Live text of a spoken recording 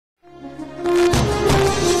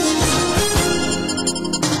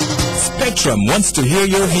Spectrum wants to hear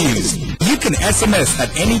your views. You can SMS at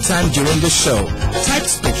any time during the show. Type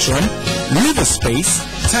Spectrum, leave a space,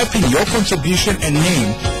 type in your contribution and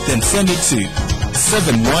name, then send it to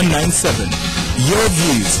 7197. Your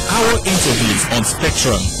views, our interviews on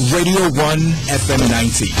Spectrum, Radio 1 FM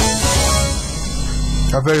 90.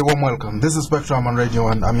 A very warm welcome. This is Spectrum on Radio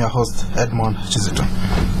 1. I'm your host, Edmond Kizito.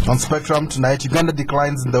 On Spectrum tonight, Uganda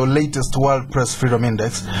declines in the latest World Press Freedom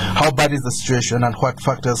Index. How bad is the situation and what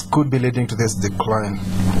factors could be leading to this decline?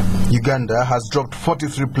 Uganda has dropped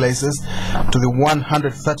 43 places to the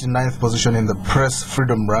 139th position in the press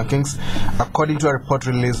freedom rankings, according to a report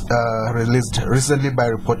released recently by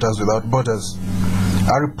Reporters Without Borders.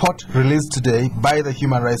 A report released today by the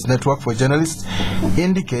Human Rights Network for Journalists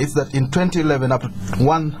indicates that in 2011, up to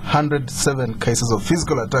 107 cases of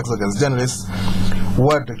physical attacks against journalists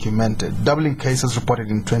were documented, doubling cases reported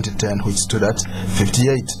in 2010, which stood at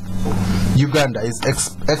 58. Uganda is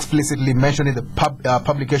explicitly mentioned in the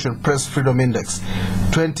publication Press Freedom Index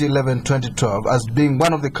 2011-2012 as being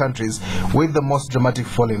one of the countries with the most dramatic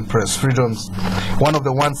fall in press freedoms. One of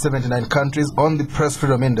the 179 countries on the Press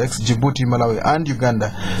Freedom Index, Djibouti, Malawi, and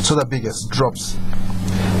Uganda, saw the biggest drops.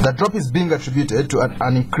 The drop is being attributed to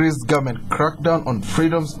an increased government crackdown on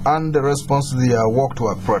freedoms and the response to the walk to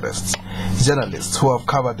work protests. Journalists who have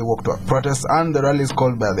covered the walk to work protests and the rallies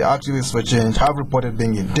called by the Activists for Change have reported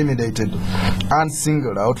being intimidated and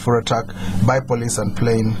singled out for attack by police and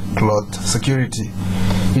plain-clothed security.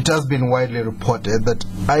 It has been widely reported that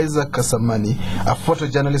Isaac Kasamani, a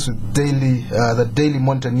photojournalist with the Daily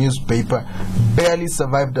Monitor newspaper, barely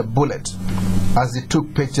survived a bullet as he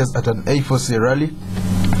took pictures at an A4C rally,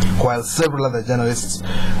 while several other journalists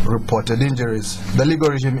reported injuries. The legal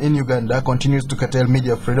regime in Uganda continues to curtail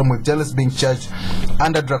media freedom, with journalists being charged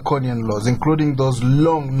under draconian laws, including those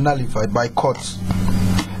long nullified by courts.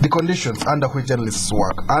 The conditions under which journalists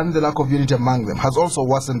work and the lack of unity among them has also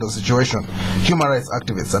worsened the situation. Human rights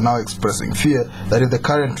activists are now expressing fear that if the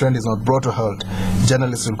current trend is not brought to halt,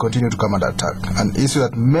 journalists will continue to come under attack, an issue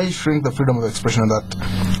that may shrink the freedom of expression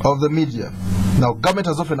of the media. Now, government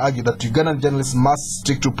has often argued that Ugandan journalists must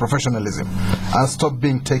stick to professionalism and stop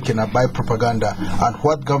being taken up by propaganda and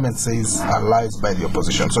what government says are lies by the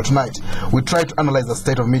opposition. So tonight, we try to analyze the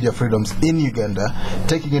state of media freedoms in Uganda,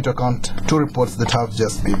 taking into account two reports that have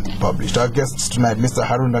just been published. Our guests tonight, Mr.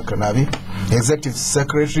 Haruna Kanaabi, Executive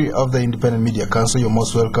Secretary of the Independent Media Council. You're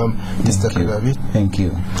most welcome, Mr. Kanaabi. Thank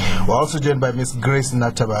you. We're also joined by Ms. Grace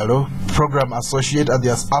Natabaalo, Program Associate at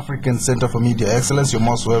the African Center for Media Excellence. You're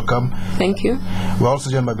most welcome. Thank you. We're also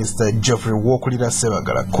joined by Mr. Geoffrey Wokulira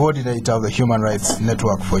Ssebagala, Coordinator of the Human Rights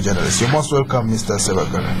Network for Journalists. You're most welcome, Mr.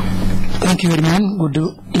 Ssebagala. Thank you, Edmond. Good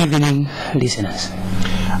evening, listeners.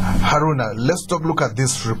 Haruna, let's look at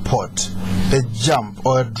this report. A jump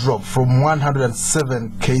or a drop from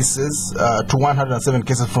 107 cases to 107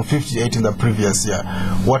 cases from 58 in the previous year.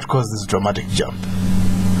 What caused this dramatic jump?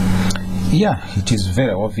 Yeah, it is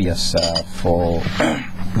very obvious for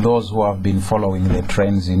those who have been following the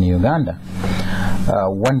trends in Uganda.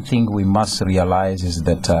 One thing we must realize is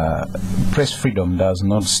that press freedom does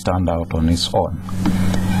not stand out on its own.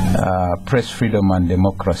 Press freedom and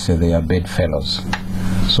democracy, they are bedfellows.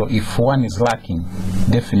 So if one is lacking,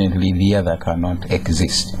 definitely the other cannot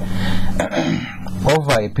exist.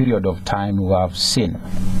 Over a period of time, we have seen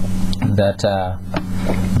that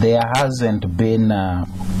there hasn't been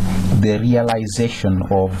the realization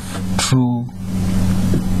of true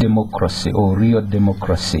democracy or real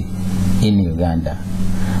democracy in Uganda,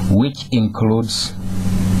 which includes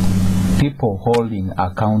people holding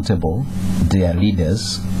accountable their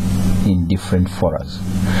leaders in different forums.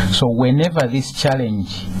 So whenever this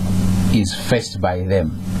challenge is faced by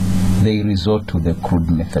them, they resort to the crude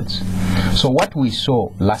methods. So what we saw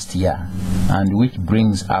last year, and which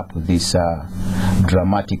brings up this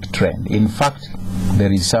dramatic trend, in fact,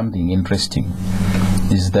 there is something interesting,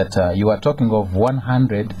 is that you are talking of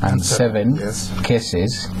 107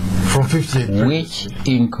 cases from 58, which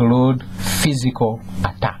include physical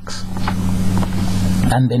attacks.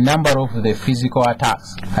 And the number of the physical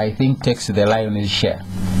attacks, I think, takes the lion's share.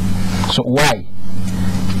 So why?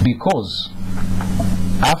 Because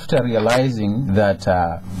after realizing that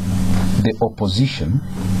the opposition,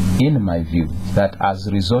 in my view, that has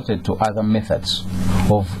resorted to other methods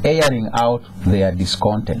of airing out their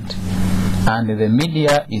discontent, and the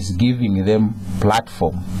media is giving them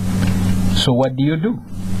platform. So what do?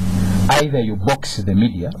 Either you box the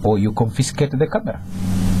media or you confiscate the camera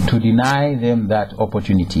to deny them that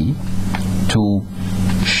opportunity to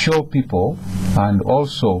show people, and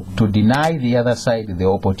also to deny the other side the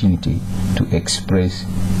opportunity to express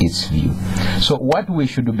its view. So what we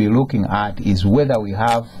should be looking at is whether we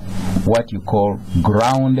have what you call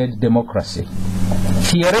grounded democracy.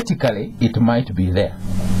 Theoretically, it might be there.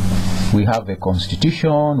 We have a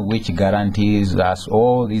constitution which guarantees us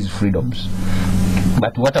all these freedoms.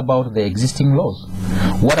 But what about the existing laws?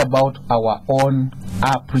 What about our own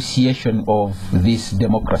appreciation of this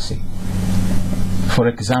democracy? For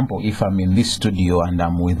example, if I'm in this studio and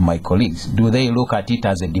I'm with my colleagues, do they look at it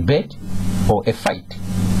as a debate or a fight?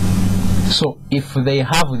 So if they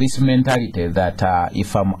have this mentality that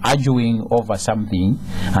if I'm arguing over something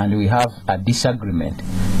and we have a disagreement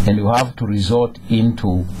and we have to resort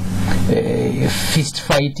into fist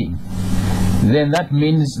fighting, then that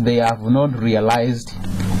means they have not realized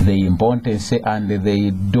the importance, and they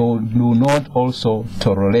do not also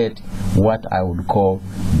tolerate what I would call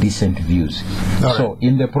decent views. So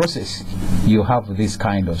in the process, you have this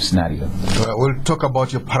kind of scenario. We'll talk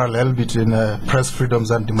about your parallel between press freedoms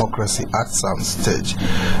and democracy at some stage.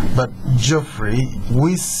 But Geoffrey,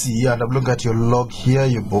 we see, and I'm looking at your log here,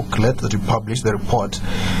 your booklet that you published, the report,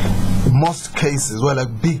 most cases, well, a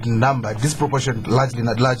big number, disproportionate, large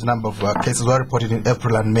number of cases were reported in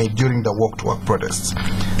April and May during the walk-to-work protests.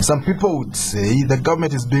 Some people would say the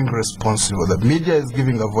government is being responsible, the media is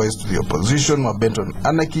giving a voice to the opposition, we're bent on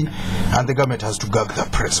anarchy, and the government has to gag the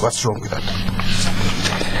press. What's wrong with that?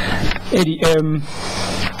 Eddie,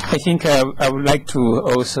 I think I would like to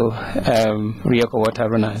also re-echo what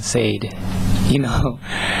Haruna said. You know,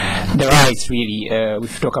 the rights really,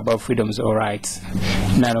 if you talk about freedoms or rights,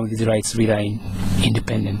 none of these rights really are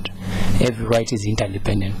independent. Every right is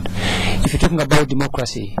interdependent. If you're talking about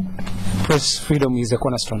democracy, press freedom is the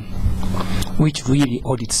cornerstone, which really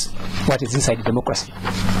audits what is inside democracy.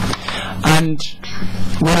 And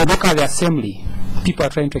when you look at the assembly, people are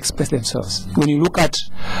trying to express themselves. When you look at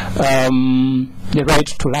the right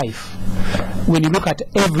to life, when you look at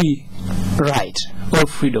every right or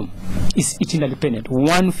freedom, it's interdependent.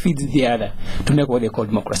 One feeds the other to make what they call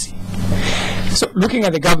democracy. So looking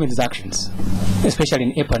at the government's actions, especially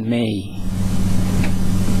in April and May,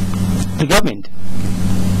 the government,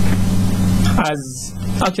 as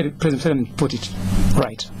actually President put it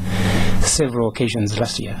right, several occasions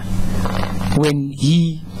last year, when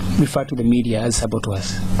he referred to the media as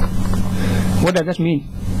saboteurs. What does that mean?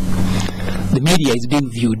 The media is being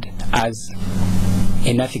viewed as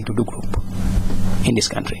a nothing-to-do group in this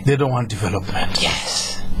country. They don't want development.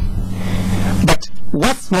 Yes. But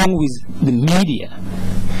what's wrong with the media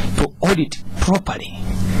to audit properly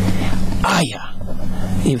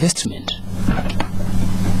investment,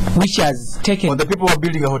 which has taken... Well, the people who are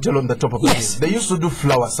building a hotel on the top of the hill. They used to do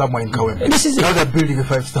flowers somewhere in Kawempe. Now they're building a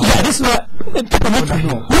 5-star. Yeah, this is what people need to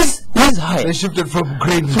know. Who's high? They shifted from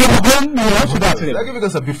grain to that. They're giving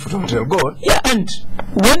us a beautiful hotel. Go on. Yeah, and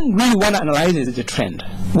when really one analyzes the trend,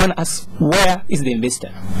 one asks, where is the investor?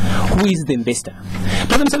 Who is the investor?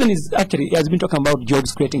 President Museveni has been talking about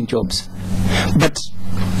jobs, creating jobs. But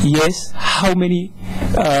yes, how many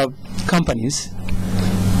companies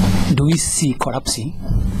do we see collapsing,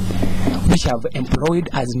 which have employed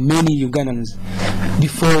as many Ugandans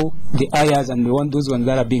before the ayers and those ones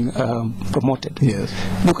that are being promoted? Yes.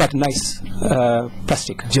 Look at Nice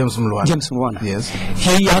Plastic. James Mulwana. Yes.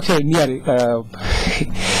 He actually nearly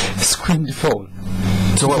screamed fall.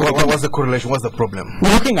 So what's the correlation? What's the problem?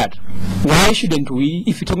 We're looking at why shouldn't we,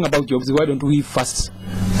 if you're talking about jobs, why don't we first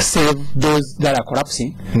save those that are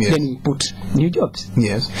collapsing, then we put new jobs?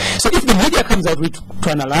 Yes. So if the media comes out with, to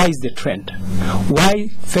analyze the trend, why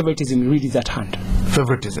favoritism really is at hand?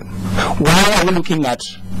 Favoritism. Why are we looking at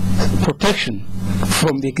protection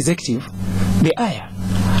from the executive, the ayah?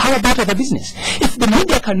 How about other business? If the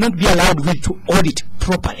media cannot be allowed really to audit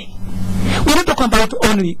properly, we're not talking about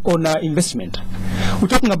only on investment. We're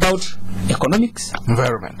talking about economics,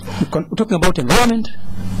 environment. We're talking about environment,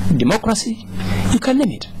 democracy. You can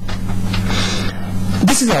name it.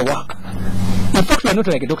 This is our work. In fact, we are not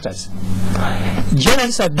like doctors.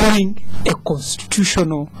 Journalists are doing a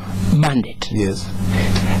constitutional mandate. Yes.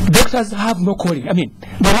 Doctors have no calling. I mean,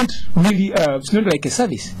 they don't really. It's not like a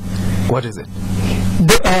service. What is it?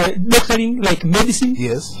 Doctoring, like medicine.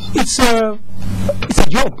 Yes. It's a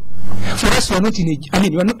job. For us, we are not in a, I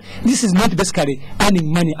mean, we are not, this is not basically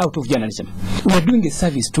earning money out of journalism. We are doing a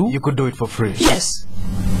service too. You could do it for free. Yes.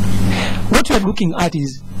 What we are looking at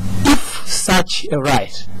is if such a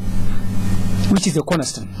right, which is a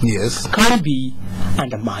cornerstone, yes, can be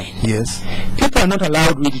undermined. Yes. People are not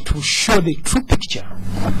allowed really to show the true picture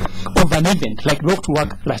of an event like walk to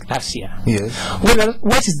work like last year. Yes. Well,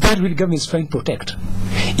 what is that really government is trying to protect?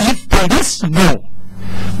 If police know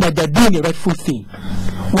that they're doing a rightful thing,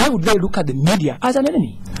 why would they look at the media as an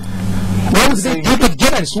enemy? Why because they get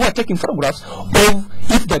journalists who are taking photographs of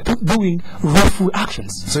if they're doing wrongful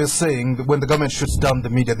actions. So you're saying that when the government shoots down the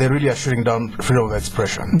media, they really are shooting down freedom of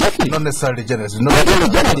expression? Definitely. Not necessarily journalists. Not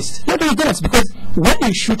only journalists, because when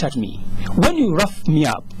you shoot at me, when you rough me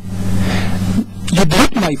up, you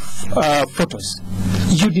delete my photos,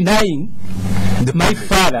 you denying my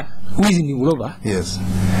father, who is in Europa, yes,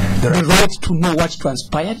 the right to know what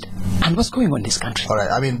transpired and what's going on in this country. All right.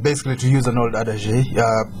 I mean, basically, to use an old adage,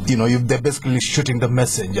 they're basically shooting the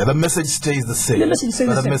messenger. The message stays the same. The message stays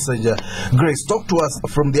the same. Messenger. Grace, talk to us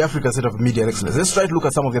from the African side of media excellence. Let's try to look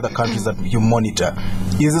at some of the other countries that you monitor.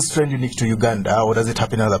 Is this trend unique to Uganda, or does it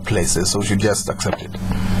happen in other places? So we should just accept it.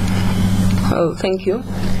 Oh, thank you.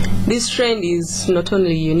 This trend is not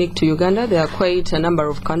only unique to Uganda. There are quite a number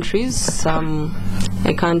of countries. Some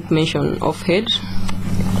I can't mention offhand.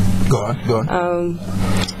 Go on.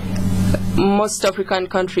 Most African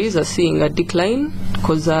countries are seeing a decline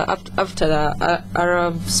because after the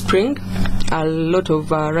Arab Spring, a lot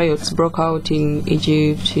of riots broke out in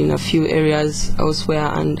Egypt, in a few areas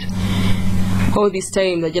elsewhere, and all this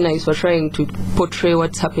time the journalists were trying to portray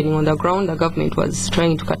what's happening on the ground. The government was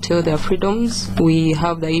trying to curtail their freedoms. We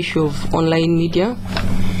have the issue of online media.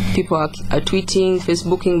 People are tweeting,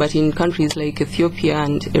 Facebooking, but in countries like Ethiopia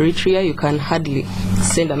and Eritrea, you can hardly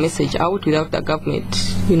send a message out without the government,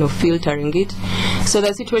 filtering it. So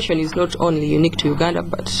the situation is not only unique to Uganda,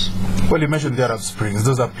 but... Well, you mentioned the Arab Springs.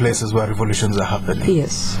 Those are places where revolutions are happening.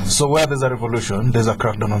 Yes. So where there's a revolution, there's a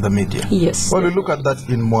crackdown on the media. Yes. Well, we look at that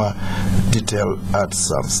in more detail at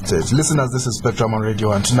some stage. Listeners, this is Spectrum on Radio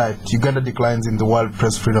 1. Tonight, Uganda declines in the World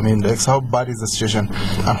Press Freedom Index. How bad is the situation,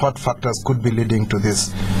 and what factors could be leading to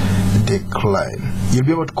this decline? You'll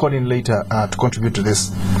be able to call in later to contribute to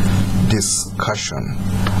this discussion.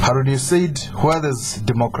 Haruna, you said where there's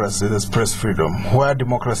democracy, there's press freedom. Where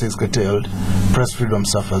democracy is curtailed, press freedom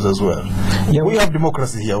suffers as well. Yeah, we have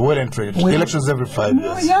democracy here, well entrenched. Elections every 5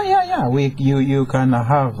 years. Yeah. You can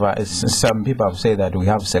have, some people have said that we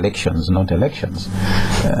have selections, not elections.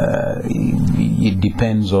 It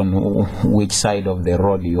depends on which side of the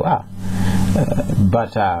road you are.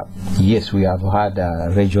 But yes, we have had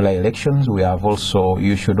regular elections. We have also,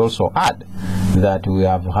 you should also add that we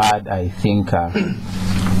have had, I think,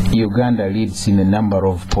 Uganda leads in a number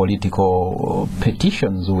of political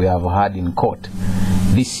petitions we have had in court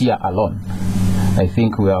this year alone. I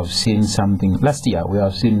think we have seen something, last year we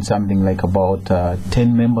have seen something like about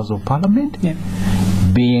 10 members of parliament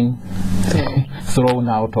being thrown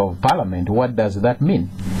out of parliament. What does that mean?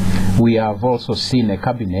 We have also seen a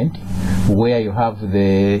cabinet where you have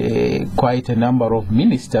quite a number of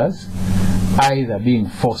ministers either being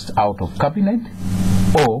forced out of cabinet,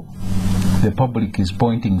 or the public is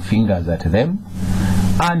pointing fingers at them,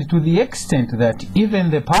 and to the extent that even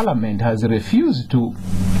the parliament has refused to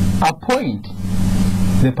appoint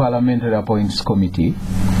the Parliamentary Appointments Committee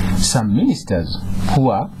some ministers who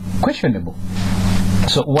are questionable.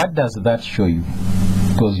 So what does that show you?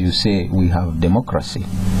 Because you say we have democracy.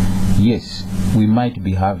 Yes, we might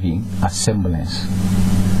be having a semblance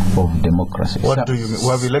of democracy. What do you mean? We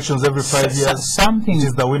have elections every 5 years? Something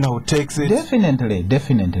is the winner who takes it?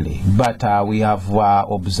 Definitely. But we have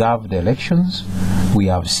observed elections. We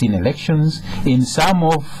have seen elections. In some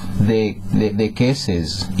of the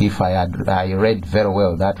cases, if I read very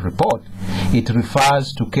well that report, it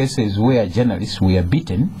refers to cases where journalists were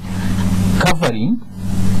beaten covering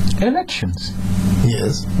elections.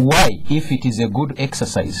 Yes. Why, if it is a good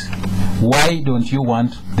exercise, why don't you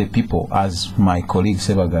want the people, as my colleague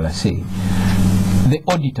Ssebagala say, the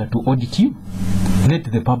auditor to audit you? Let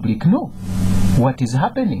the public know what is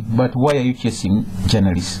happening. But why are you chasing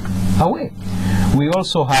journalists away? We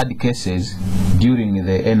also had cases during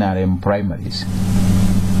the NRM primaries.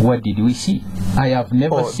 What did we see? I have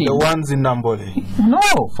never seen the ones in Nambole. No,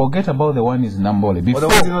 forget about the one in Nambole. Before, the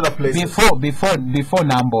ones in other places. Before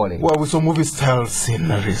Nambole. Well, we saw movie style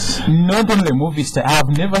sceneries. Not only movie style. I have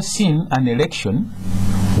never seen an election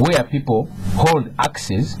where people hold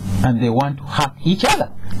axes and they want to hack each other.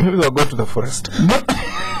 Maybe they'll go to the forest. No.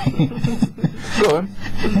 Go on.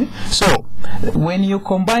 So, when you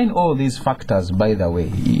combine all these factors, by the way,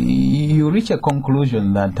 you reach a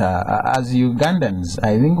conclusion that as Ugandans,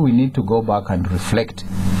 I think we need to go back and reflect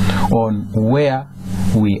on where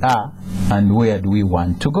we are and where do we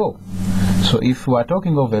want to go. So if we are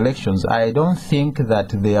talking of elections, I don't think that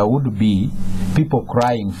there would be people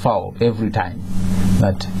crying foul every time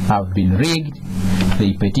that have been rigged.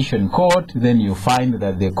 They petition court, then you find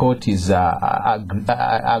that the court is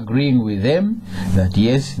agreeing with them that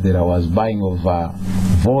yes, there was buying of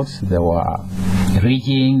votes, there were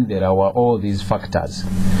rigging, there are all these factors.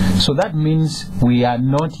 So that means we are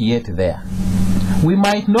not yet there. We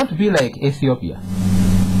might not be like Ethiopia.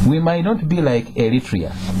 We might not be like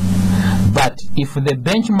Eritrea. But if the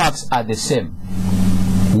benchmarks are the same,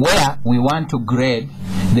 where we want to grade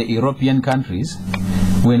the European countries,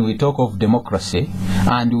 when we talk of democracy,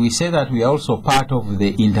 and we say that we are also part of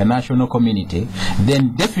the international community,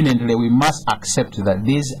 then definitely we must accept that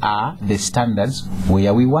these are the standards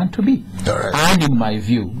where we want to be. Right. And in my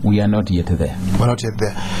view, we are not yet there. We're not yet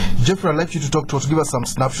there. Geoffrey, I'd like you to talk to us, give us some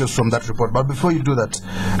snapshots from that report. But before you do that,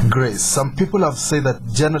 Grace, some people have said that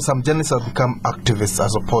some journalists have become activists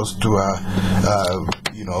as opposed to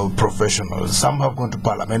professionals. Some have gone to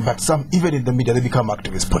parliament, but some, even in the media, they become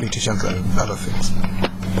activists, politicians and other things.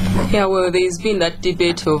 Yeah, well, there's been that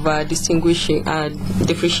debate of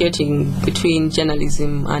differentiating between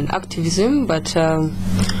journalism and activism, but,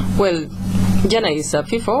 well, journalists are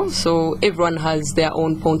people, so everyone has their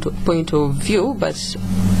own point of view, but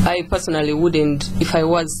I personally wouldn't, if I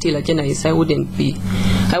was still a journalist, I wouldn't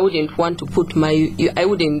want to put I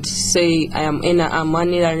wouldn't say I'm an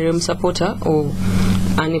NRM supporter or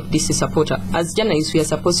an FDC supporter. As journalists, we are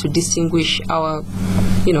supposed to distinguish our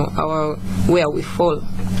where we fall.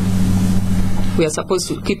 We are supposed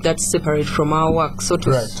to keep that separate from our work. So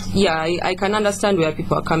I can understand where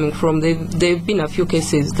people are coming from. There've been a few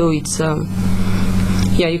cases, though it's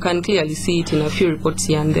you can clearly see it in a few reports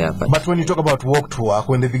here and there. But when you talk about walk to work,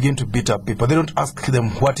 when they begin to beat up people, they don't ask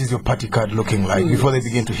them what is your party card looking like before they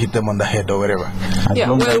begin to hit them on the head or whatever.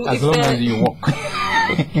 As long as you walk.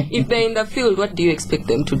 If they're in the field, what do you expect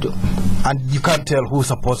them to do? And you can't tell who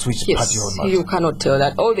supports which party or not. You cannot tell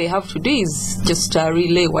that. All they have to do is just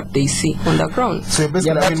relay what they see on the ground. So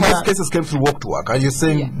basically, most cases came through walk to work. Are you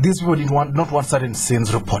saying these people did not want certain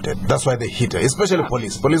scenes reported? That's why they hit her, especially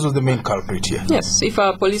police. Police was the main culprit here. Yes, if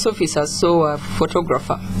a police officer saw a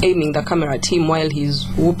photographer aiming the camera at him while he's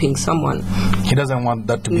whooping someone, he doesn't want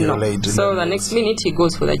that to be relayed. So the next minute he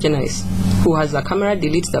goes for the journalist who has the camera,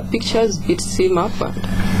 deletes the pictures, beats him up, and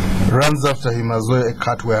runs after him as well. A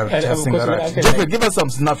cat were chasing a rat. Geoffrey, give us some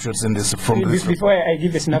snapshots in this from this. Before I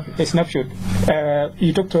give a snapshot,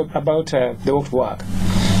 you talked about the walk to work.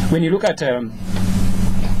 When you look at the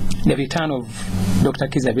return of Dr.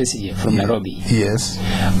 Kizito from Nairobi. Yes.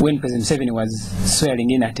 When President Museveni was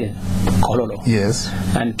swearing in at Kololo. Yes.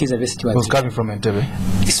 And Kizito was coming from Entebbe.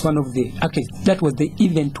 It's one of the, actually, that was the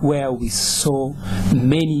event where we saw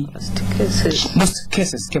most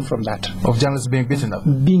cases came from that. Of journalists being beaten up?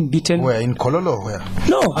 Being beaten. Where, in Kololo or where?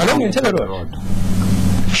 No, along Entebbe Road.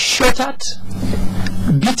 Shot at,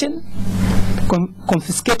 beaten,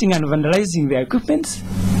 confiscating and vandalizing their equipment.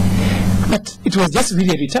 But it was just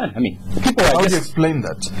really a return. I mean, people were How do you explain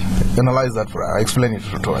that? Analyze that for us. Explain it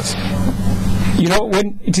to us. You know,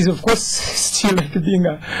 when it is, of course, still like being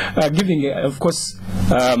of course,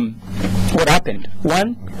 what happened.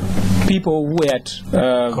 One, people who were at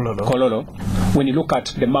Kololo, when you look at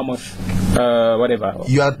the mammoth, whatever.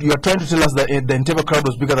 You are trying to tell us that the Entebbe crowd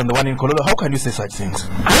was bigger than the one in Kololo. How can you say such things?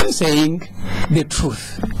 I'm saying the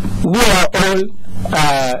truth. We are all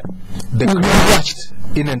we watched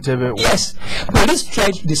in Entebbe. Yes, police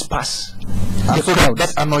tried to disperse the crowd.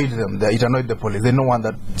 That annoyed them. It annoyed the police. They don't want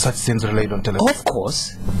that such things relayed on television. Of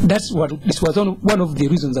course, this was one of the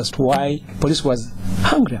reasons as to why police was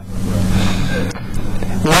hungry.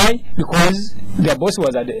 Why? Because their boss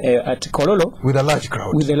was at Kololo with a large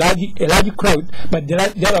crowd. With a large crowd, but the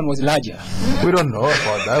other one was larger. We don't know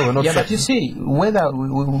about that. We're not but you see, whether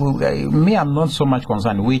me, I'm not so much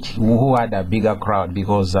concerned who had a bigger crowd,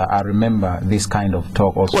 because I remember this kind of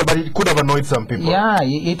talk also. Well, but it could have annoyed some people. Yeah,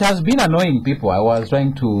 it has been annoying people. I was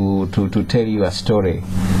trying to tell you a story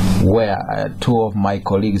where two of my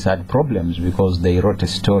colleagues had problems because they wrote a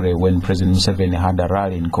story when President Museveni had a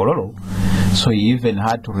rally in Kololo. So he even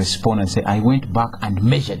had to respond and say, I went back and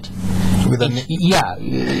measured. With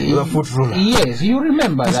a foot ruler. Yes, you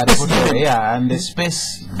remember that story. Yeah, and the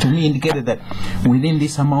space to me indicated that within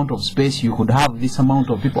this amount of space you could have this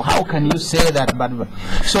amount of people. How can you say that? But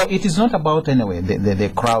so it is not about, anyway,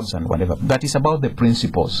 the crowds and whatever, but it's about the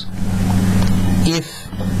principles. If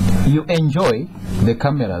you enjoy the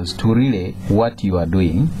cameras to relay what you are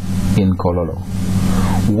doing in Kololo,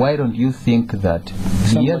 why don't you think that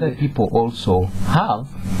the other people also have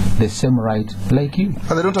the same right like you?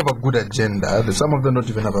 But they don't have a good agenda. Some of them don't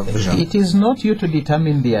even have a vision. It is not you to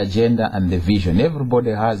determine the agenda and the vision.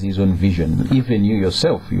 Everybody has his own vision. Even you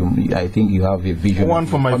yourself, I think you have a vision. One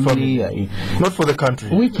for my family, not for the country.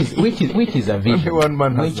 Which is a vision. One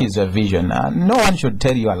man has which is a vision. No one should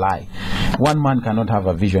tell you a lie. one man cannot have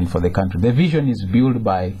a vision for the country. The vision is built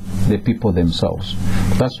by the people themselves.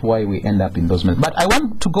 That's why we end up in those men. But I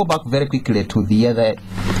want to go back very quickly to the other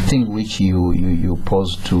thing which you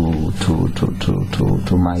posed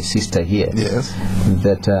to my sister here. Yes.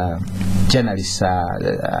 That journalists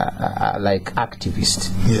are like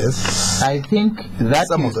activists. Yes. I think that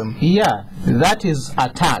some of them. Yeah, that is a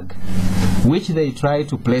tag which they try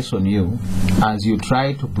to place on you as you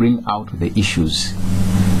try to bring out the issues.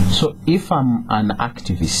 So if I'm an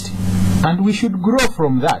activist, and we should grow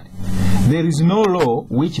from that, there is no law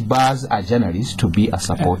which bars a journalist to be a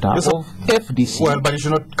supporter of FDC. Well, but you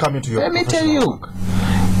should not come into your Let me tell you,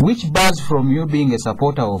 which bars from you being a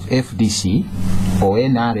supporter of FDC or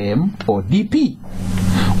NRM or DP.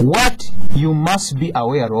 What you must be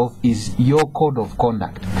aware of is your code of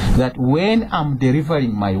conduct, that when I'm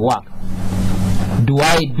delivering my work, do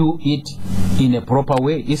I do it in a proper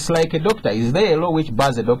way? It's like a doctor. Is there a law which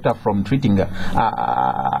bars a doctor from treating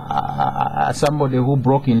somebody who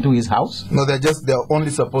broke into his house? No, they're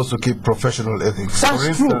only supposed to keep professional ethics. That's For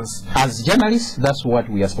instance, true. As journalists, that's what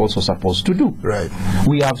we are also supposed to do. Right.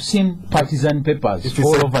 We have seen partisan papers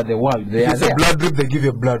all over the world. They if are it's there. a blood drip, they give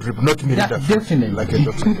you a blood drip, not me. Yeah, definitely. Like a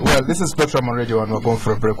doctor. Well, this is Spectrum on Radio 1. We're going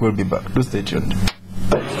for a break. We'll be back. Do stay tuned.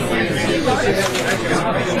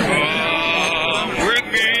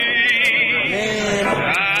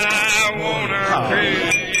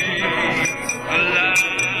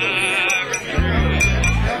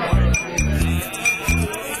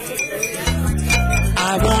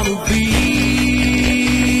 I want to be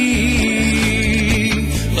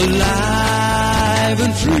alive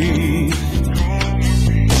and free.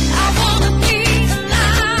 I want to be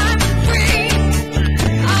alive and free.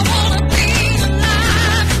 I want to be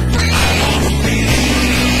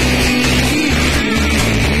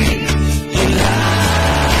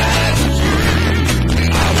alive and free. I want to be alive and free.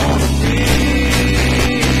 I want to be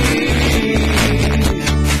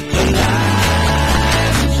alive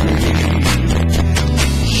and free.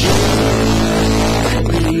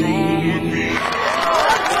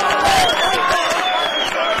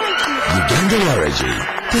 Uganda Waraji,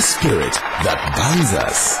 the spirit that binds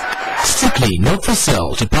us. Strictly not for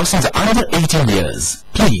sale to persons under 18 years.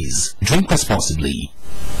 Please drink responsibly.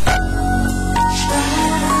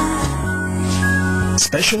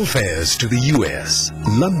 Special fares to the US,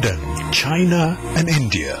 London, China, and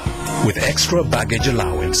India, with extra baggage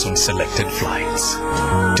allowance on selected flights.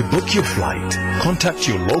 To book your flight, contact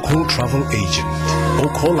your local travel agent or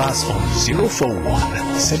call us on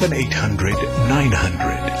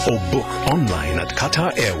 041-7800-900 or book online at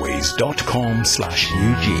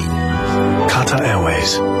qatarairways.com/UG. Qatar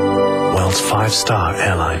Airways, world's 5-star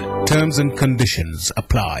airline. Terms and conditions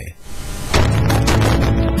apply.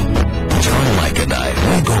 John, Mike and I,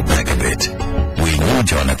 we go back a bit. We knew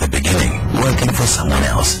John at the beginning, working for someone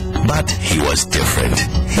else. But he was different.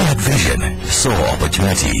 He had vision, saw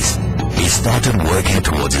opportunities. He started working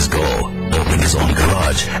towards his goal, opened his own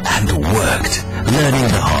garage, and worked, learning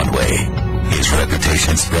the hard way. His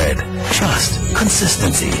reputation spread. Trust,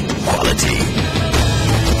 consistency, quality.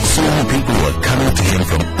 So many people were coming to him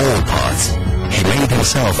from all parts. He made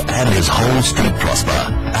himself and his whole street prosper,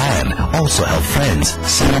 and also help friends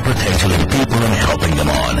see the potential in people and helping them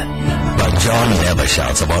on. But John never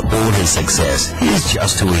shouts about all his success. He's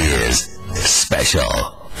just who he is.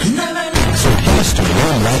 Special. So here's to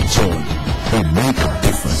one like John, who make a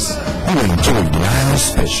difference, who enjoy Nile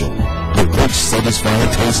Special, the rich, satisfying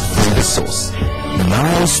taste from the sauce.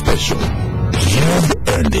 Nile Special. You've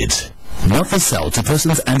earned it. Not for sale to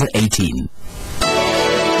persons under 18.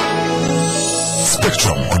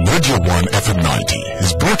 Spectrum on Radio 1 FM 90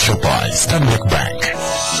 is brought to you by Stanbic Bank.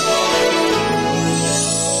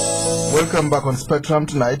 Welcome back on Spectrum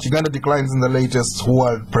tonight. Uganda declines in the latest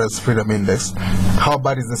World Press Freedom Index. How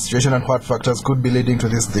bad is the situation and what factors could be leading to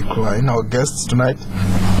this decline? Our guests tonight,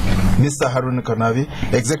 Mr. Haruna Kanaabi,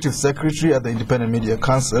 Executive Secretary at the Independent Media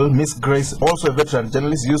Council. Miss Grace, also a veteran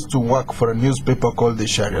journalist, used to work for a newspaper called The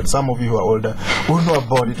Chariot. Some of you who are older will know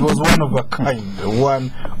about it. It was one of a kind.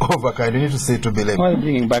 One of a kind. You need to say it to believe. Why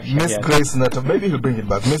bringing back Miss Grace Natabaalo. Maybe he'll bring it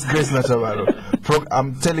back. Miss Grace Natabaalo.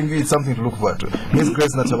 I'm telling you, it's something to look forward to. Miss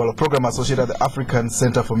Grace Natabaalo, Program Associate at the African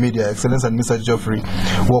Center for Media Excellence, and Mr. Geoffrey,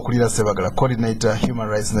 Wokulira Ssebagala, Coordinator, Human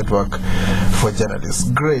Rights Network for Journalists.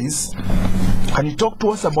 Grace, can you talk to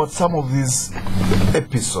us about some of these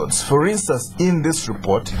episodes? For instance, in this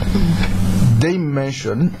report, they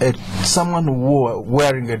mention someone who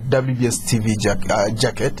wearing a WBS TV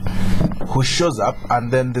jacket who shows up,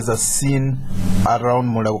 and then there's a scene around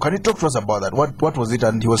Mulago. Can you talk to us about that? What was it?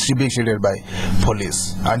 And he was being shielded by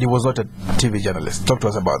police, and he was not a TV journalist. Talk to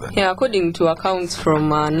us about that. Yeah, according to accounts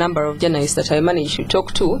from a number of journalists that I managed to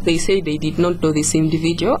talk to, they say they did not know this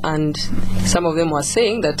individual, and some of them were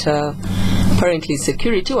saying that apparently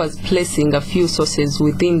security was placing a few sources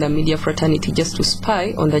within the media fraternity just to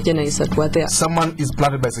spy on the journalists that were there. Someone is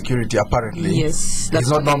planted by security, apparently. Yes. He's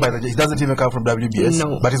not known by the... He doesn't even come from WBS.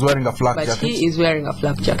 No. But he's wearing a flak But jacket. he is wearing a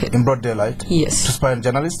flak jacket. In broad daylight? Yes. To spy on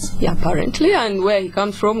journalists? Yeah, apparently. And where he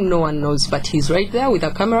comes from, no one knows. But he's right there with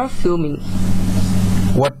a camera filming.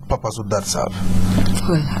 What purpose would that serve?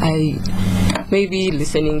 Well, maybe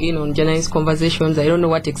listening in on journalist conversations. I don't know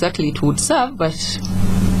what exactly it would serve, but...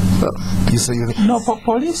 Well, no,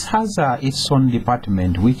 police has its own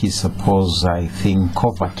department, which is supposed, I think,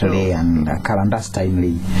 covertly and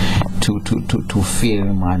clandestinely to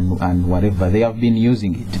film and whatever. They have been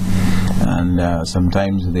using it. And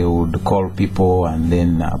sometimes they would call people and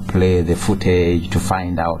then play the footage to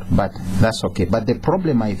find out. But that's okay. But the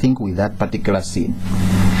problem, I think, with that particular scene,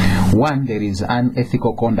 one, there is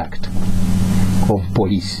unethical conduct of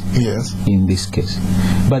police. Yes. In this case.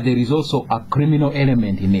 But there is also a criminal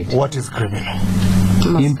element in it. What is criminal?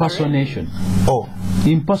 Impersonation. Oh.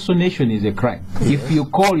 Impersonation is a crime. Yes. If you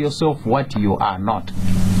call yourself what you are not,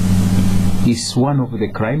 it's one of the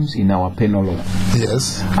crimes in our penal law.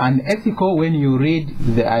 Yes. Unethical, when you read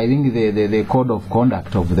the code of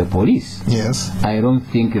conduct of the police. Yes. I don't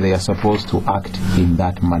think they are supposed to act in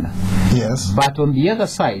that manner. Yes. But on the other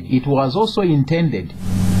side, it was also intended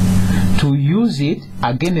to use it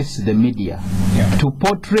against the media, to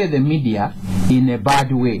portray the media in a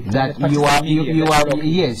bad way, that you are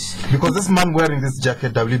yes. Because this man wearing this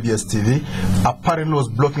jacket, WBS TV, apparently was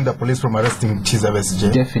blocking the police from arresting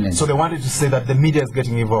Ssebagala. Definitely. So they wanted to say that the media is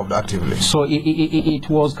getting involved actively. So it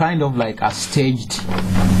was kind of like a staged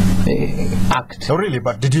act. Oh, really?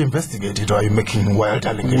 But did you investigate it, or are you making wild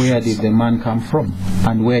allegations? Where did the man come from,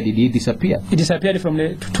 and where did he disappear? He disappeared from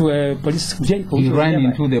to a police vehicle. He ran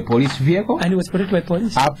into the police vehicle, and he was protected by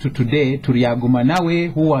police. Up to today, to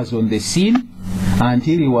Riagumanawe, who was on the scene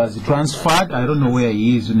until he was transferred. I don't know where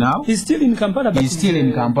he is now. He's still in Kampala. He's still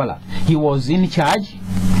in Kampala. He was in charge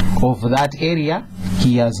of that area.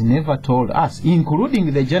 He has never told us,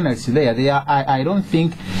 including the journalists there. I don't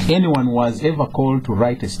think anyone was ever called to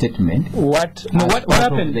write a statement. What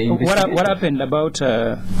happened? What happened about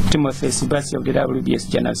Timothy Sibasi of the WBS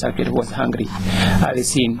General Secretary was hungry at the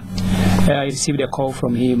scene. I received a call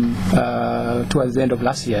from him towards the end of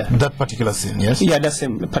last year. That particular scene, yes? Yeah, that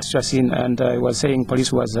same particular scene, and he was saying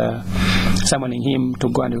police was summoning him to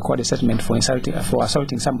go and record a statement for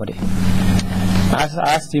assaulting somebody. I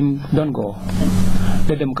asked him, don't go.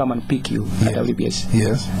 Let them come and pick you at WBS.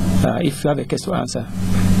 Yes. If you have a case to answer,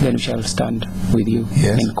 then we shall stand with you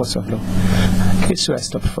in the courts of law. It's where I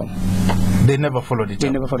stopped from. They never followed it up. They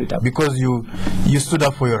never followed it up. Because you stood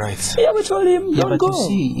up for your rights. Yeah, we told him, don't go. You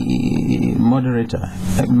see, moderator,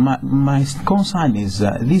 my concern is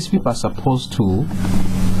these people are supposed to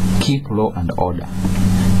keep law and order.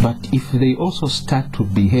 But if they also start to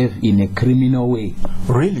behave in a criminal way...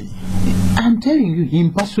 Really? I'm telling you,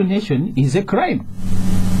 impersonation is a crime.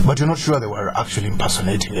 But you're not sure they were actually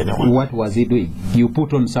impersonating anyone. What was he doing? You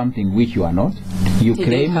put on something which you are not. You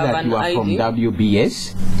claim that you are from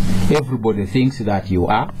WBS. Everybody thinks that you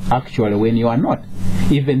are, actually, when you are not.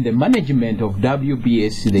 Even the management of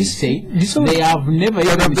WBS, they say they have never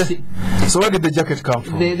even seen... So where did the jacket come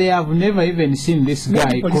from? They have never even seen this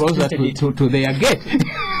guy closer to their gate.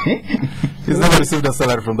 He's never received a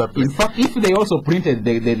salary from that place. In fact, if they also printed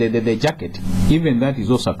the jacket, even that is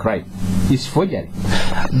also a crime. It's forgery.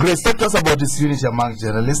 Grace, talk to us about this unity among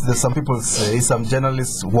journalists. There's some people say some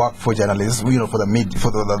journalists work for journalists, for the media,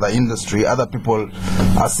 for the industry. Other people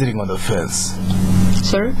are sitting on the fence.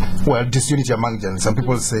 Sorry? Well, disunity among journalists. Some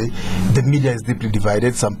people say the media is deeply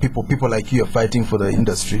divided. Some people like you are fighting for the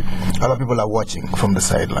industry. Other people are watching from the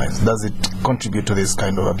sidelines. Does it contribute to this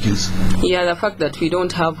kind of abuse? Yeah, the fact that we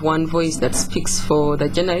don't have one voice that speaks for the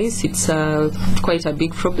journalists, it's quite a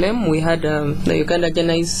big problem. We had the Uganda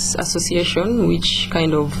Journalists Association, which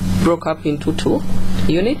kind of broke up into two.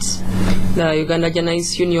 units, the Uganda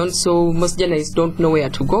Journalists Union, so most journalists don't know where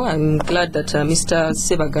to go. I'm glad that Mr.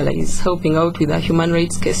 Ssebagala is helping out with the human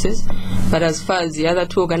rights cases, but as far as the other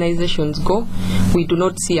two organizations go, we do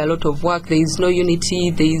not see a lot of work. There is no unity.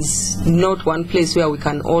 There is not one place where we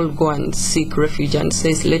can all go and seek refuge and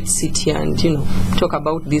say, let's sit here and talk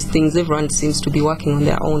about these things. Everyone seems to be working on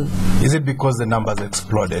their own. Is it because the numbers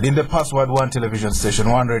exploded? In the past, we had one television station,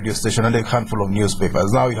 one radio station, and a handful of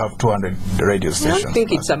newspapers. Now you have 200 radio stations. I don't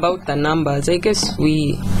think it's about the numbers. I guess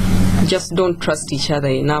we just don't trust each other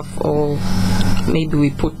enough, or maybe we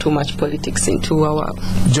put too much politics into our...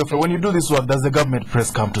 Geoffrey, when you do this work, does the government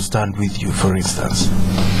press come to stand with you, for instance?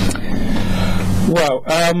 Well,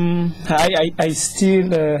 I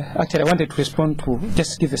still actually I wanted to respond to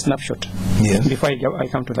just give a snapshot before I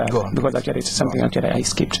come to that, because actually it's something actually I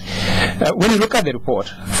skipped. When you look at the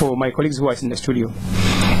report, for my colleagues who are in the studio,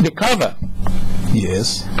 the cover,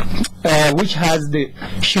 yes, which has the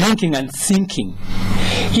shrinking and sinking.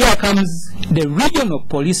 Here comes the regional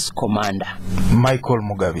police commander, Michael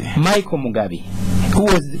Mugabe, who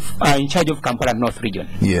was in charge of Kampala North region.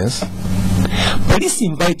 Yes. Police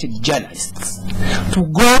invited journalists to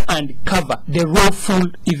go and cover the lawful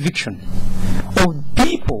eviction of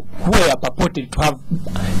people who were purported to have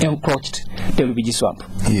encroached the Lubigi swamp.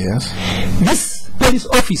 Yes. This police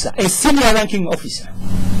officer, a senior ranking officer,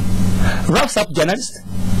 roughs up journalists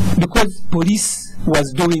because police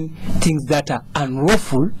was doing things that are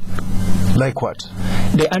unlawful. Like what?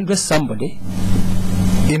 They undress somebody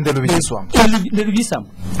in the Lubigi swamp. In the Lubigi swamp.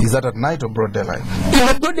 Is that at night or broad daylight?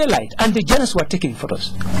 In broad daylight, and the journalists were taking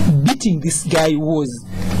photos. Beating this guy who was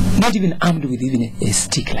not even armed with even a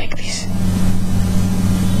stick like this.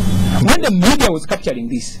 When the media was capturing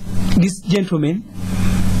this gentleman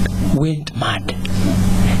went mad.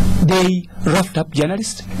 They roughed up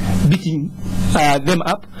journalists, beating them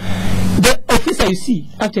up. The officer, you see,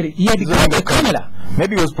 actually, he had a camera.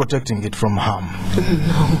 Maybe he was protecting it from harm,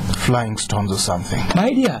 flying stones or something.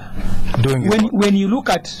 My dear, doing when you look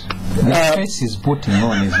at the face he's putting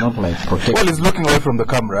on is not like protection. Well, he's looking away from the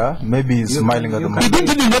camera. Maybe he's smiling at the moment. He didn't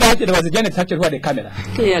even know that there was a journalist actually who had a camera.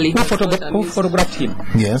 Clearly, who photographed him.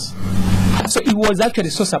 Yes. So he was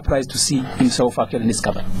actually so surprised to see himself actually in this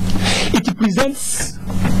cover. It presents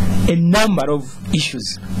a number of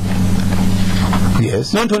issues.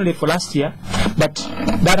 Yes. Not only for last year, but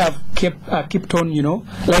that have kept on,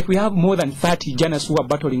 like we have more than 30 journalists who are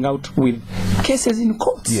battling out with cases in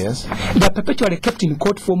court. Yes. They are perpetually kept in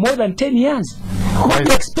court for more than 10 years. What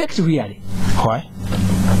do you expect, really? Why?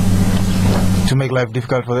 To make life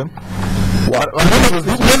difficult for them? We don't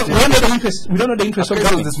know the interest of government.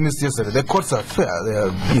 government. Dismissed yesterday. The courts are fair. They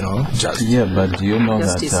are, just. Yeah, but you know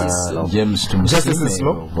Justice that James Tumusime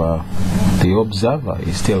of the Observer,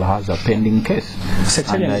 he still has a pending case.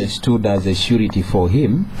 And I stood as a surety for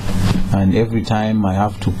him, and every time I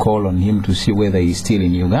have to call on him to see whether he's still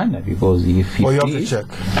in Uganda, because if he you have to check.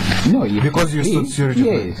 No, because you stood surety.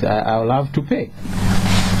 Yes, I'll have to pay.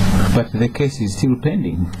 But the case is still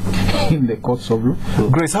pending in the courts of law.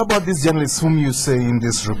 Grace, how about these journalists whom you say in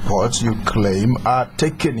this report you claim are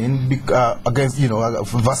taken in against,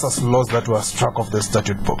 versus laws that were struck off the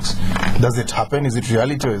statute books? Does it happen? Is it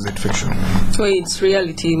reality or is it fiction? So it's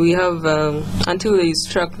reality. We have, until they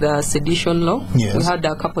struck the sedition law, yes, we had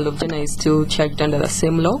a couple of journalists still charged under the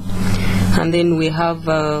same law. And then we have,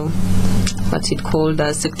 what's it called,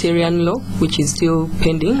 the sectarian law, which is still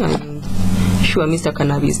pending. And sure, Mr.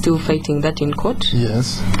 Kanaabi is still fighting that in court.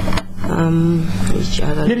 Yes. Which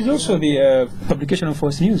other? There is also the publication of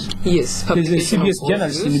false news. Yes. There is a CBS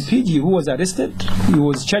journalist in PG who was arrested. He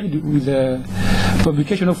was charged with the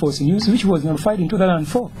publication of false news, which was notified in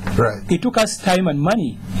 2004. Right. It took us time and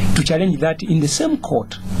money to challenge that in the same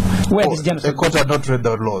court where this journalist. The court had not read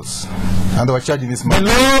the laws, and they were charging this man.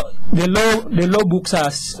 The law books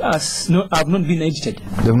have not been edited.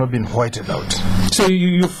 They've not been whited out. So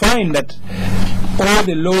you find that all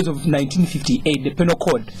the laws of 1958, the penal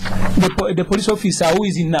code, the police officer who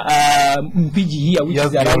is in PG here, which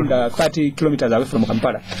is around 30 kilometers away from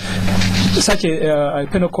Kampala, such a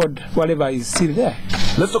penal code, whatever, is still there.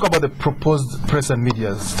 Let's talk about the proposed press and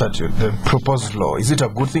media statute, the proposed law. Is it a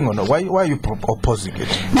good thing or not? Why are you opposing it?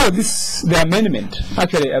 No, the amendment,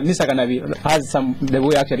 actually, Mr. Kanaabi has the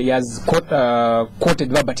way actually he has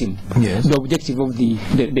quoted verbatim, yes, the objective of the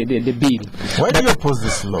bill. Why do you oppose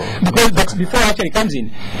this law? Because before it actually comes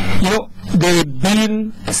in, the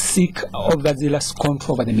bill seek overzealous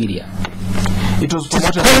control over the media. It was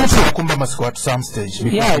promoted at some stage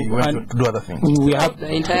before we went to do other things. We have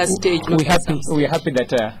the entire stage. We're happy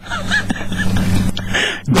that.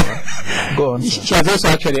 Go on. She has also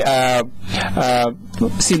actually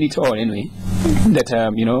seen it all anyway.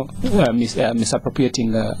 That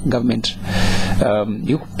misappropriating government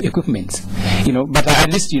equipment, but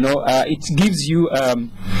at least it gives you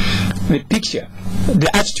the picture, the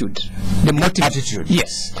attitude, the motive. Attitude.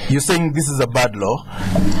 Yes. You're saying this is a bad law,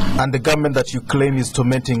 and the government that you claim is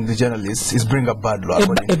tormenting the journalists is bringing a bad law.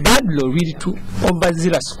 A bad law really to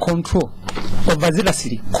overzealously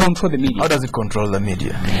control the media. How does it control the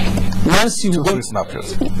media? Once you go,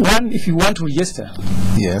 if you want to register,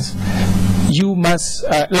 yes, you must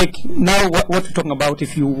like now what we're talking about.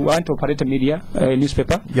 If you want to operate a media, a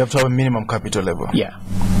newspaper, you have to have a minimum capital level. Yeah,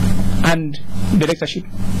 and the lectureship.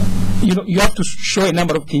 You have to show a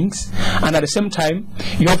number of things, and at the same time,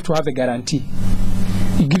 you have to have a guarantee.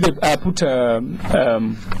 You give an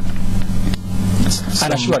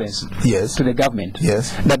assurance to the government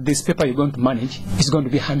that this paper you're going to manage is going to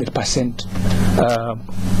be 100%.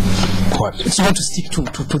 It's going to stick to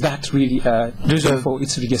that really reason for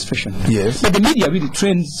its registration. Yes. But the media really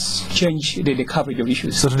trends change the coverage of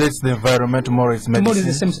issues. So today it's the environment, tomorrow it's medicine. Tomorrow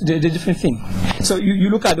is the different thing. So you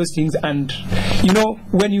look at those things, and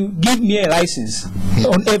when you give me a license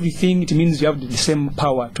on everything, it means you have the same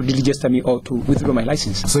power to register me or to withdraw my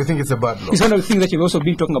license. So you think it's a bad law? It's one of the things that you've also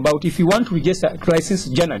been talking about. If you want to register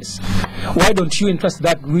licensed journalists, why don't you entrust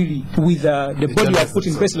that really with the body you have put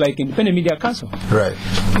in place, like Independent Media Council? Right.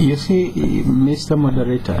 You see, Mr.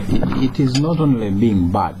 Moderator, it is not only being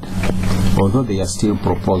bad, although there are still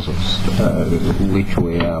proposals which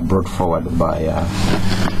were brought forward by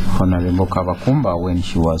Honorable Kavakumba when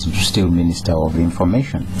she was still Minister of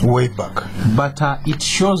Information. Way back. But it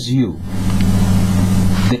shows you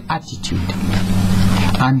the attitude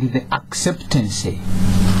and the acceptance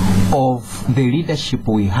of the leadership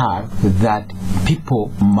we have, that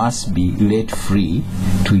people must be let free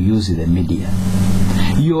to use the media.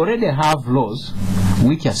 You already have laws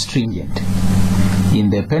which are stringent. In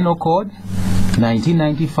the Penal Code,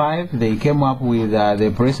 1995, they came up with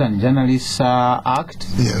the Press and Journalists Act.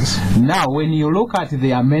 Yes. Now, when you look at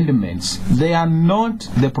the amendments, they are not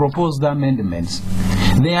the proposed amendments.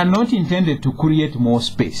 They are not intended to create more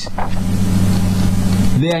space.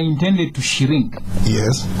 They are intended to shrink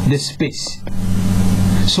the space.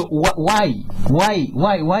 So why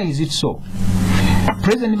is it so?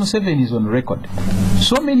 President Museveni is on record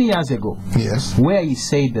so many years ago where he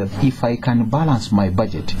said that if I can balance my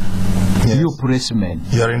budget, you pressmen,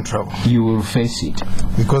 you are in trouble. You will face it.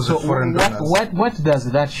 Because of foreign donors. What does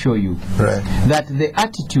that show you? Right. That the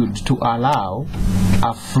attitude to allow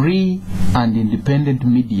a free and independent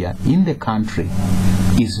media in the country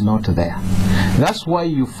is not there. That's why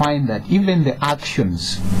you find that even the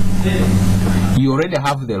actions, you already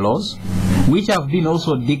have the laws, which have been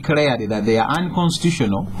also declared that they are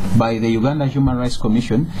unconstitutional by the Uganda Human Rights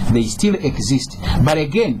Commission. They still exist. But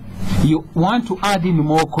again, you want to add in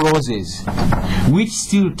more clauses which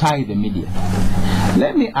still tie the media.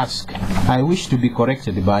 Let me ask, I wish to be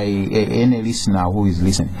corrected by any listener who is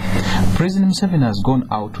listening. President Museveni has gone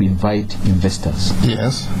out to invite investors.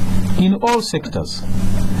 Yes. In all sectors.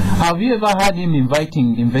 Have you ever heard him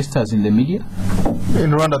inviting investors in the media?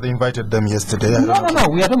 In Rwanda, they invited them yesterday. No.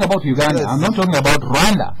 We are talking about Uganda. I'm not talking about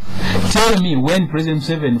Rwanda. Tell me when President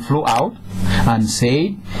Museveni flew out and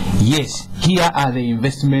said, yes, here are the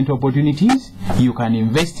investment opportunities. You can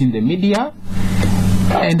invest in the media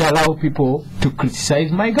and allow people to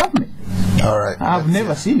criticize my government. All right. I've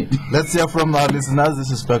never seen it. Let's hear from our listeners. This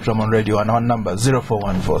is Spectrum on Radio, and our number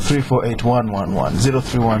 0414-348-111,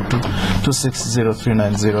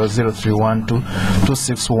 0312-260-390,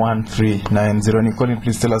 0312-261-390. When you're calling,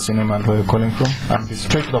 please tell us your name and where you're calling from, and be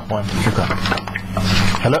straight to the point if you can.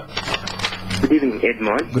 Hello? Good evening,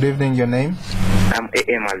 Edmond. Good evening, your name? I'm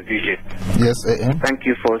AM as usual. Yes, AM. Thank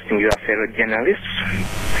you for hosting your fellow journalists.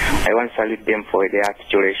 I want to salute them for their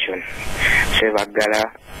articulation. Ssebagala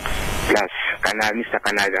plus Mr.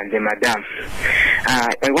 Kanaabi and the Madam.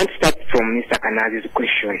 I want to start from Mr. Kanaabi's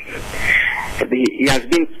question. He has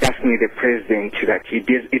been asking the president that he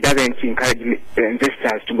doesn't encourage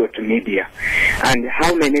investors to go to media. And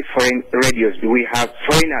how many foreign radios do we have?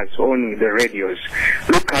 Foreigners owning the radios.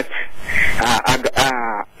 Look at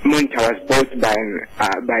Monitor was bought by a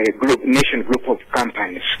nation group of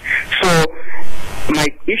companies. So my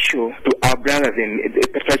issue to our brothers,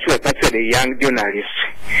 especially the young journalists,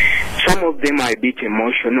 some of them are a bit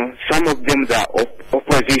emotional, some of them are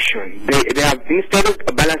opposition. They have, instead of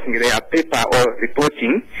balancing their paper or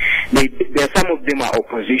reporting, some of them are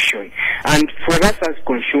opposition. And for us as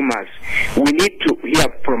consumers, we need to hear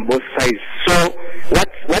from both sides. So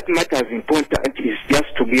what matters important is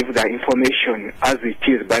just to give the information as it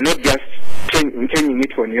is, but not just changing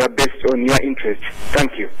it on your based on your interest.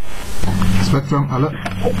 Thank you. Spectrum, hello?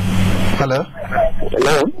 Hello?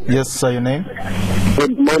 Hello? Yes, sir, your name?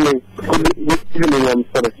 Good morning. Good evening, I'm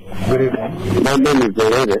sorry. Good evening. My name is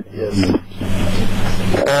Geoffrey. Yes.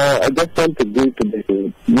 I just want to go to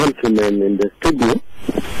the gentleman in the studio,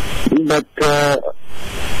 but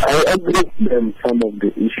I agree with them some of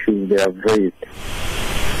the issues they have raised.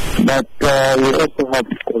 But we also have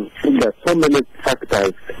to consider so many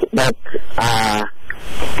factors that are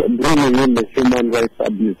bringing in the human rights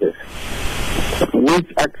abuses, which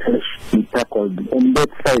actually should be tackled on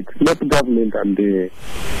both sides, not government and the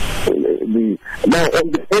now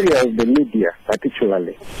on the area of the media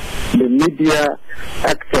particularly. The media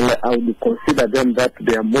actually, I would consider them that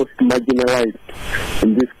they are most marginalized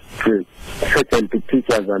in this country, especially to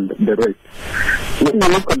teachers and the rest. When you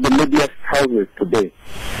look at the media houses today,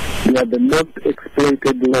 they are the most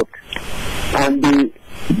exploited lot. And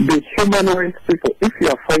the human rights people, if you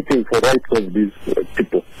are fighting for rights of these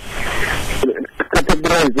people,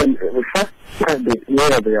 categorize them first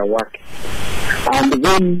where they are working. And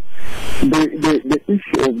then the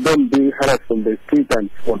issue of them being harassed on the street and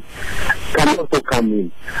so on can also come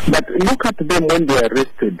in. But look at them when they are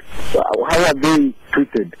arrested. How are they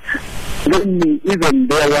treated? Even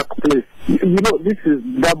their workplace. You know, this is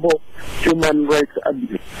double human rights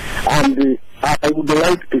abuse. And I would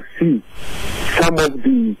like to see some of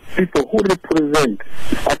the people who represent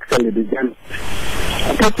actually the journalists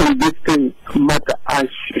taking this thing matter as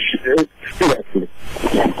seriously.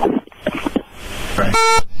 Right.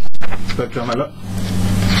 Spectrum, hello?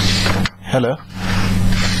 Hello?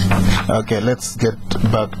 Okay, let's get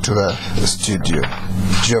back to the studio.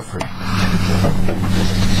 Geoffrey,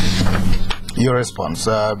 your response.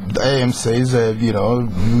 The AM says,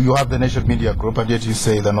 you have the Nation Media Group, and yet you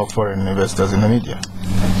say there are no foreign investors in the media.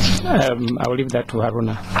 I will leave that to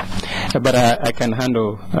Haruna. But I can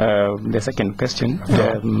handle the second question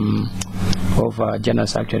of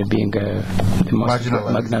journalists actually being the most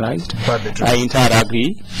marginalized. I entirely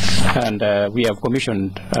agree, and we have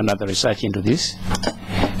commissioned another research into this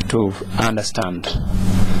to understand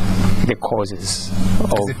the causes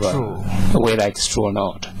of whether it's true or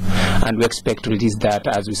not. And we expect to release that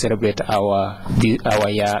as we celebrate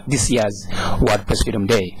this year's World Press Freedom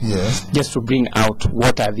Day. Yes. Just to bring out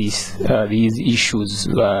what are these issues,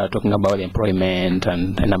 talking about employment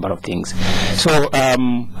and a number of things. So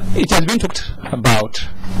it has been talked about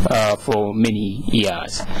for many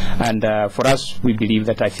years, and for us, we believe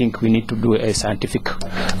that I think we need to do a scientific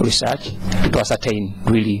research to ascertain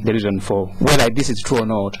really the reason for whether this is true or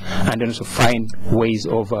not, and then also find ways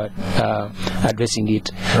of addressing it.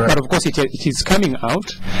 Right. But of course, it is coming out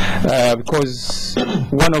because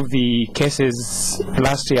one of the cases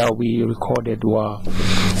last year we recorded were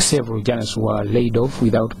several journalists were laid off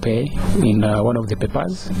without pay in one of the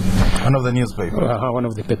papers. One of the newspapers. One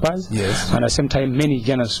of the papers. Yes. And at the same time, many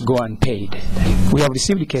journalists go unpaid. We have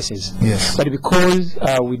received cases. Yes. But because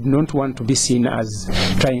we don't want to be seen as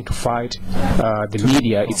trying to fight the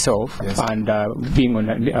media itself, yes, and being on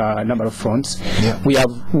a number of fronts, yeah, we have,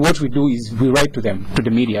 what we do is we write to them, to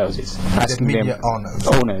the media houses, asking the media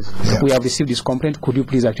them, owners. Yeah. We have received this complaint, could you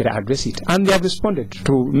please actually address it? And they have responded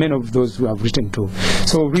to many of those who have written to.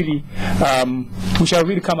 So really, we shall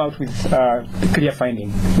really come out with clear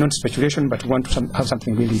finding, not speculation, but we want to have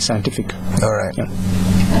something really scientific. All right. Yeah.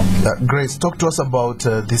 Grace, talk to us about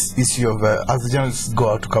this issue of, as the journalists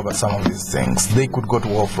go out to cover some of these things, they could go to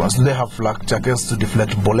war fronts. Do they have flak jackets to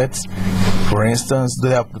deflect bullets, for instance? Do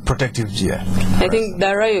they have protective gear? I think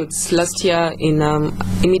the riots last year,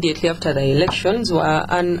 immediately after the elections, were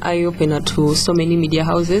an eye-opener to so many media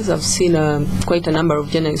houses. I've seen quite a number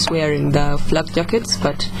of journalists wearing the flak jackets,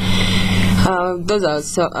 but those are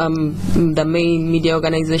the main media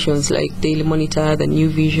organizations like Daily Monitor, the New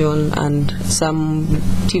Vision, and some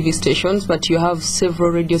TV stations, but you have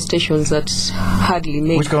several radio stations that hardly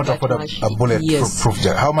make which can't afford a bullet-proof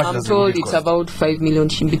jacket. How much does it cost? I'm told it's about 5 million,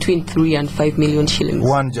 between 3 and 5 million shillings.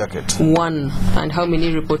 One jacket? One. And how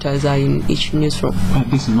many reporters are in each newsroom?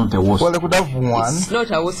 This is not the worst. Well, they could have one. It's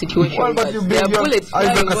not a worst situation. Well, but you bring bullets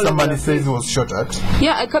flying all over somebody the says place. he was shot at.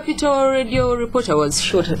 Yeah, a Capital Radio reporter was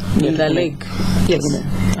shot in the leg. colleague.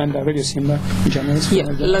 Yes. And Radio Simba journalist. Yeah.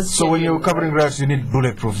 Last So year when we you're were- covering riots, you need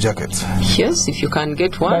bulletproof jackets. Yes, if you can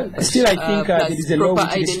get one. But still, I think plus there is a law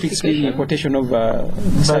proper which restricts the identification. importation of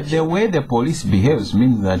But the way the police behaves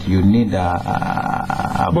means that you need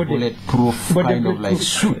a Body- bulletproof body kind of like bulletproof.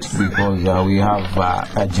 suit, because we have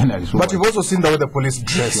a journalist. who But you've was- also seen the way the police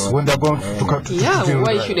dress when they're going to come to Yeah, deal with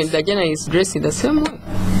why riots. shouldn't the journalists dress in the same way?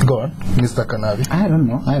 Go on, Mr. Kanaabi. I don't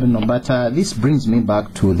know. But this brings me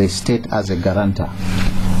back to the state as a guarantor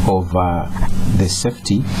of the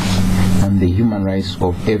safety and the human rights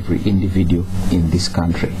of every individual in this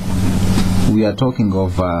country. We are talking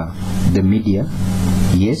of the media.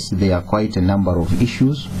 Yes, there are quite a number of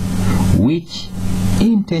issues which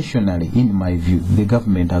intentionally, in my view, the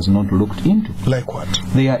government has not looked into. Like what?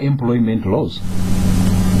 They are employment laws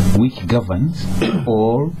which governs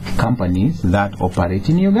all companies that operate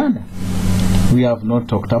in Uganda. We have not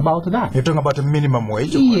talked about that. You're talking about a minimum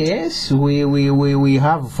wage? or what? Yes, we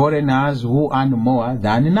have foreigners who earn more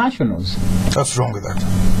than nationals. What's wrong with that?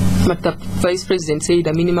 But the vice president said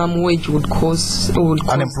the minimum wage would cause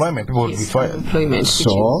Unemployment, people would be fired. Unemployment,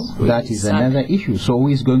 So that is another issue. So who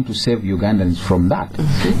is going to save Ugandans from that?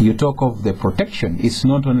 You talk of the protection. It's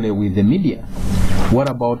not only with the media. What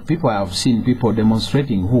about people? I have seen people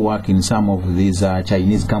demonstrating who work in some of these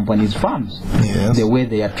Chinese companies' farms. Yes. The way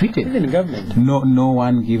they are treated. Even government. No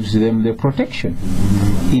one gives them the protection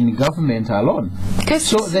in government alone.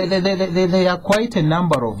 So there are quite a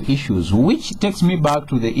number of issues, which takes me back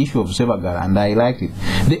to the issue of Ssebagala, and I like it.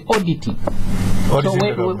 The auditing. Auditing So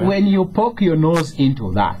the government. when you poke your nose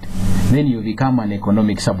into that, then you become an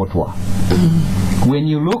economic saboteur. When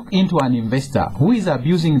you look into an investor who is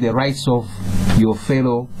abusing the rights of your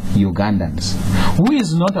fellow Ugandans, who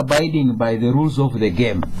is not abiding by the rules of the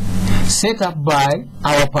game set up by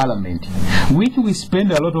our parliament, which we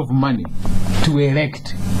spend a lot of money to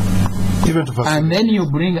elect, Even to and then you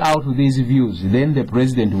bring out these views, then the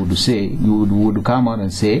president would say, would come out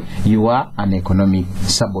and say, you are an economic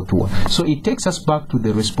saboteur. So it takes us back to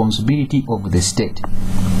the responsibility of the state.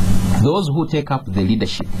 Those who take up the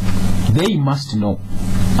leadership, they must know,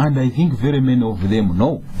 and I think very many of them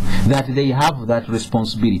know, that they have that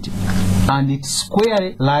responsibility. And it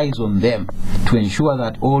squarely lies on them to ensure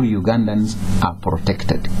that all Ugandans are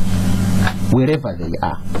protected, wherever they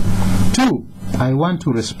are. Two, I want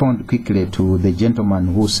to respond quickly to the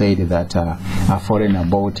gentleman who said that a foreigner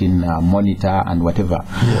bought in Monitor and whatever.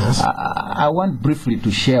 Yes. I want briefly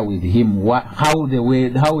to share with him how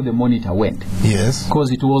the Monitor went. Yes.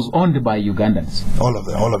 Because it was owned by Ugandans. All of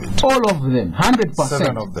them, all of it. All of them, 100%.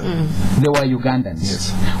 7 of them. They were Ugandans.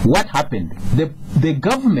 Yes. What happened? The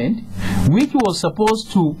government, which was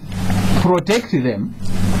supposed to protect them,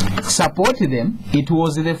 support them, it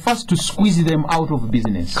was the first to squeeze them out of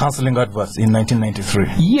business. Cancelling adverts in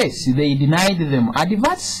 1993. Yes, they denied them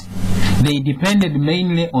adverts. They depended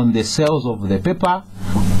mainly on the sales of the paper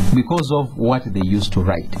because of what they used to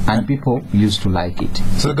write, and people used to like it.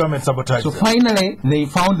 So the government sabotaged So them. finally, they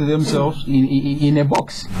found themselves in a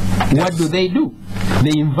box. What do?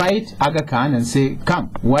 They invite Aga Khan and say,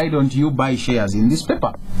 come, why don't you buy shares in this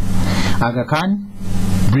paper? Aga Khan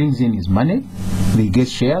brings in his money, they get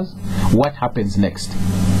shares. What happens next?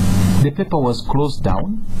 The paper was closed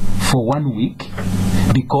down for 1 week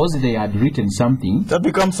because they had written something That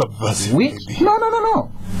becomes subversive. which, maybe.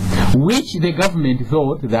 no, which the government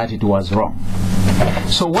thought that it was wrong.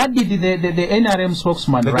 So what did the NRM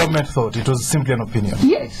spokesman The write? government thought it was simply an opinion.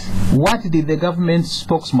 Yes. What did the government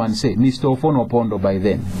spokesman say? Mr. Ofono Pondo by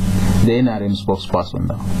then, the NRM spokesperson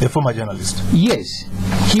now. A former journalist. Yes.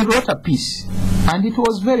 He wrote a piece, and it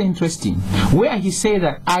was very interesting, where he said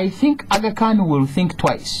that I think Aga Khan will think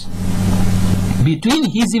twice between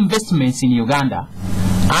his investments in Uganda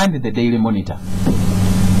and the Daily Monitor.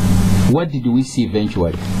 What did we see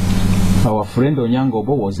eventually? Our friend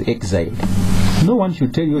Onyangobo was exiled. No one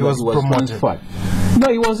should tell you He that was he was promoted. transferred.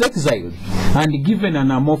 No, he was exiled and given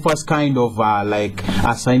an amorphous kind of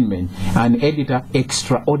assignment, an editor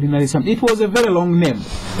extraordinary something. It was a very long name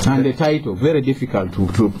and the title very difficult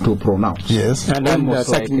to pronounce. Yes. And then Almost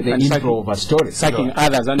like sacking, the and intro of a story. sacking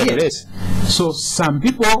others under the race. So some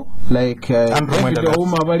people like Andrew David Mwenda.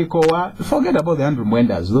 Ouma Balikowa, forget about the Andrew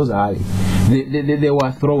Mwendas, those are early. They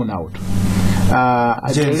were thrown out.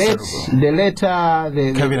 James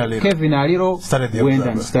Kevin Aliro Started the went Observer.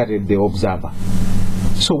 and started the Observer.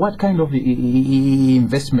 So what kind of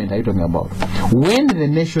investment are you talking about? When the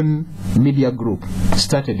Nation Media Group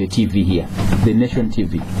started the TV here, the Nation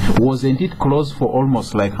TV, wasn't it closed for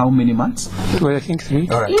almost like how many months? Well, I think 3.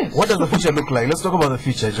 All right. Yes. What does the future look like? Let's talk about the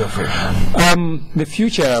future, Geoffrey. The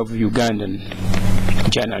future of Ugandan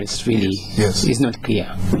journalists really Yes. is not clear.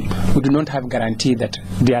 We do not have guarantee that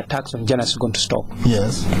the attacks on journalists are going to stop.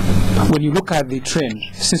 Yes. When you look at the trend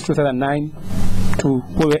since 2009 to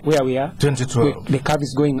where we are, 2012. the curve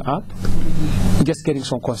is going up. We're just getting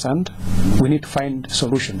so concerned. We need to find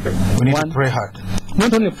solution. We need to pray hard.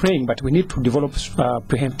 Not only praying, but we need to develop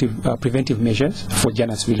preventive measures for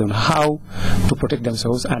journalists really on how to protect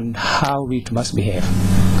themselves and how we must behave.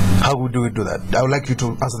 How do we do that? I would like you to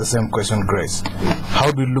answer the same question, Grace.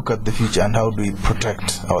 How do we look at the future and how do we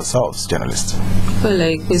protect ourselves, journalists? Well,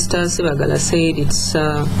 like Mr. Ssebagala said,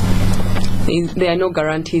 there are no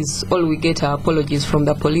guarantees. All we get are apologies from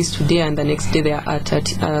the police today, and the next day they are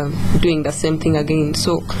doing the same thing again.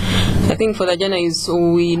 So I think for the journalists,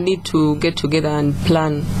 we need to get together and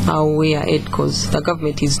plan our way ahead, because the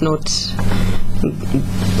government is not,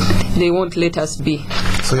 they won't let us be.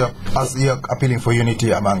 So you're appealing for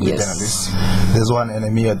unity among the journalists. There's one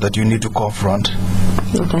enemy that you need to confront.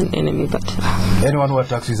 Not an enemy, but anyone who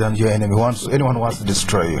attacks you is your enemy. Anyone who wants to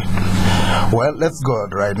destroy you. Well, let's go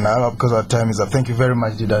right now because our time is up. Thank you very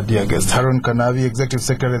much, dear guest. Haruna Kanaabi, Executive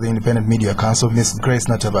Secretary of the Independent Media Council, Ms. Grace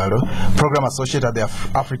Natabaalo, Program Associate at the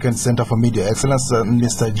African Center for Media Excellence,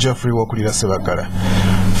 Mr. Geoffrey Wokulira Ssebagala.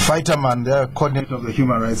 Fighterman, the coordinator of the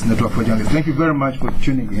Human Rights Network for Journalists. Thank you very much for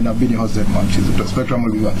tuning in. I've been your host, Edmond. Spectrum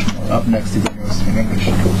will be back tomorrow. Up next is the news in English.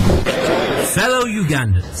 Fellow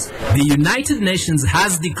Ugandans, the United Nations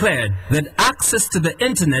has declared that access to the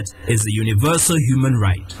internet is a universal human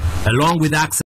right, along with access